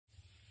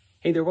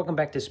Hey there, welcome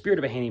back to Spirit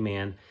of a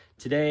Handyman.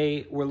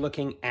 Today we're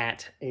looking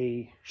at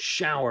a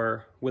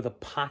shower with a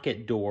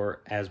pocket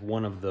door as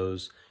one of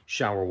those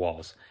shower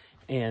walls.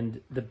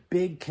 And the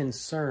big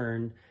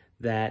concern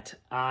that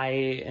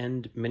I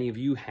and many of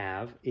you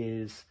have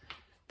is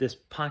this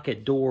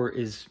pocket door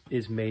is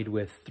made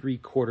with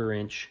 3/4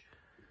 inch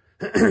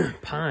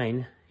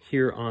pine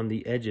here on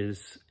the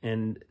edges.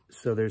 And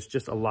so there's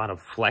just a lot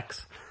of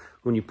flex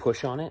when you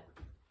push on it.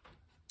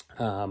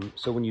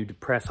 So when you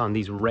press on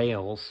these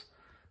rails,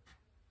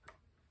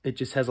 it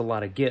just has a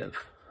lot of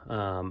give.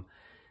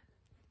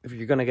 If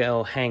you're gonna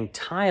go hang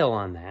tile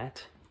on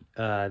that,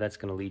 that's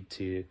gonna lead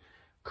to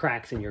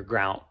cracks in your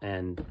grout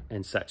and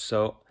such.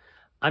 So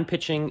I'm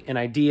pitching an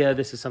idea.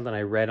 This is something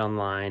I read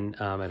online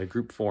at a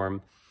group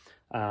forum.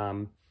 What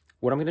I'm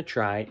gonna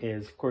try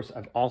is, of course,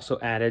 I've also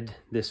added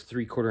this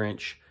 3/4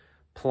 inch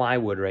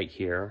plywood right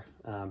here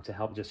to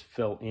help just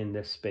fill in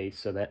this space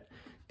so that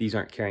these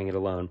aren't carrying it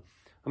alone.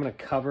 I'm gonna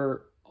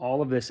cover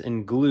all of this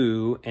in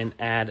glue and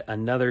add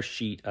another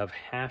sheet of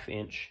 1/2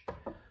 inch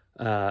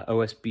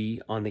OSB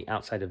on the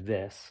outside of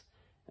this.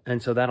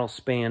 And so that'll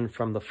span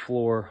from the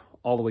floor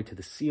all the way to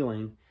the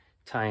ceiling,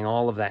 tying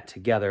all of that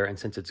together. And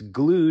since it's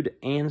glued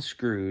and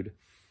screwed,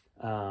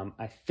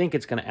 I think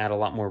it's gonna add a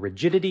lot more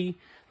rigidity.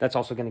 That's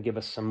also gonna give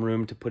us some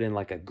room to put in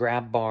like a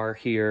grab bar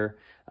here.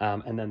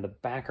 And then the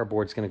backer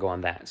board's gonna go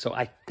on that. So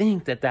I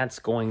think that that's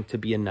going to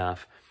be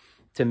enough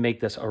to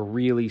make this a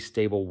really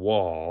stable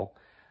wall.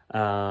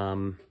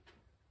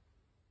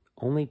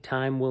 Only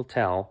time will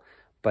tell,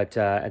 but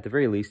at the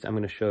very least, I'm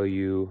going to show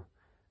you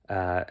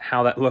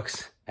how that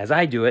looks as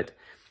I do it,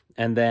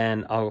 and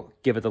then I'll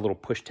give it the little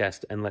push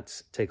test, and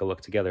let's take a look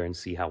together and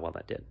see how well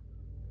that did.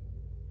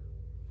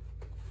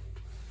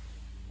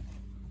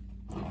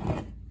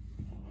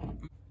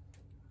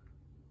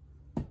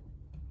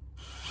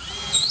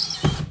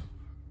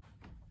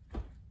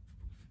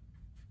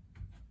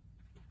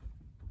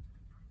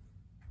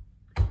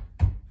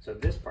 So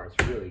this part's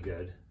really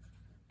good.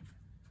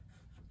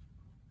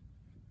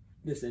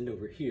 This end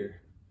over here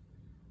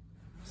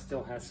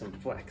still has some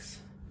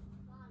flex.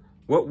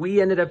 What we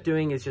ended up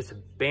doing is just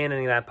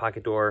abandoning that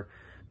pocket door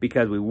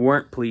because we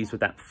weren't pleased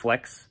with that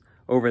flex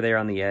over there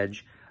on the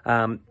edge.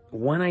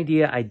 One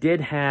idea I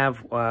did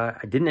have,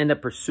 I didn't end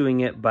up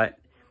pursuing it, but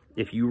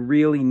if you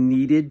really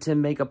needed to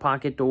make a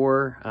pocket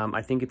door,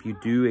 I think if you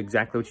do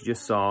exactly what you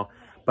just saw,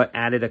 but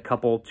added a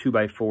couple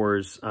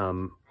 2x4s,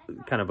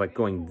 kind of like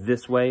going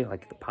this way,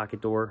 like the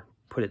pocket door,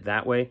 put it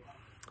that way,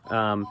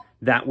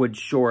 that would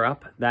shore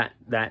up that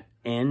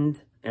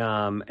end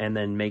and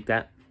then make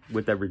that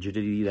with the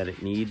rigidity that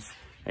it needs,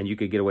 and you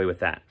could get away with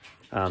that.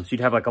 So you'd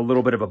have like a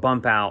little bit of a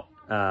bump out,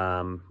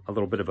 a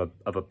little bit of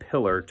a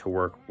pillar to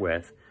work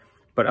with.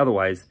 But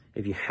otherwise,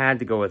 if you had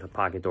to go with a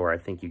pocket door, I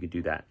think you could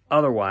do that.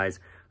 Otherwise,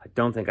 I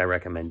don't think I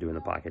recommend doing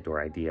the pocket door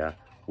idea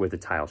with a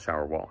tile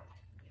shower wall.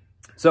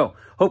 So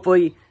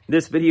hopefully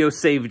this video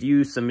saved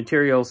you some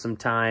material, some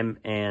time,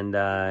 and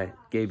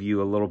gave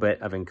you a little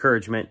bit of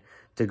encouragement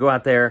to go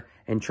out there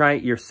and try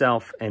it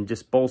yourself and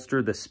just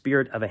bolster the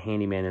spirit of a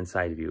handyman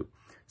inside of you.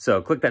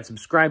 So click that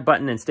subscribe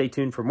button and stay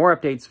tuned for more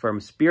updates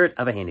from Spirit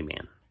of a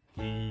Handyman.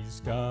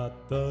 He's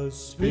got the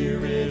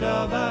spirit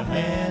of a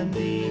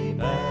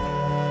handyman.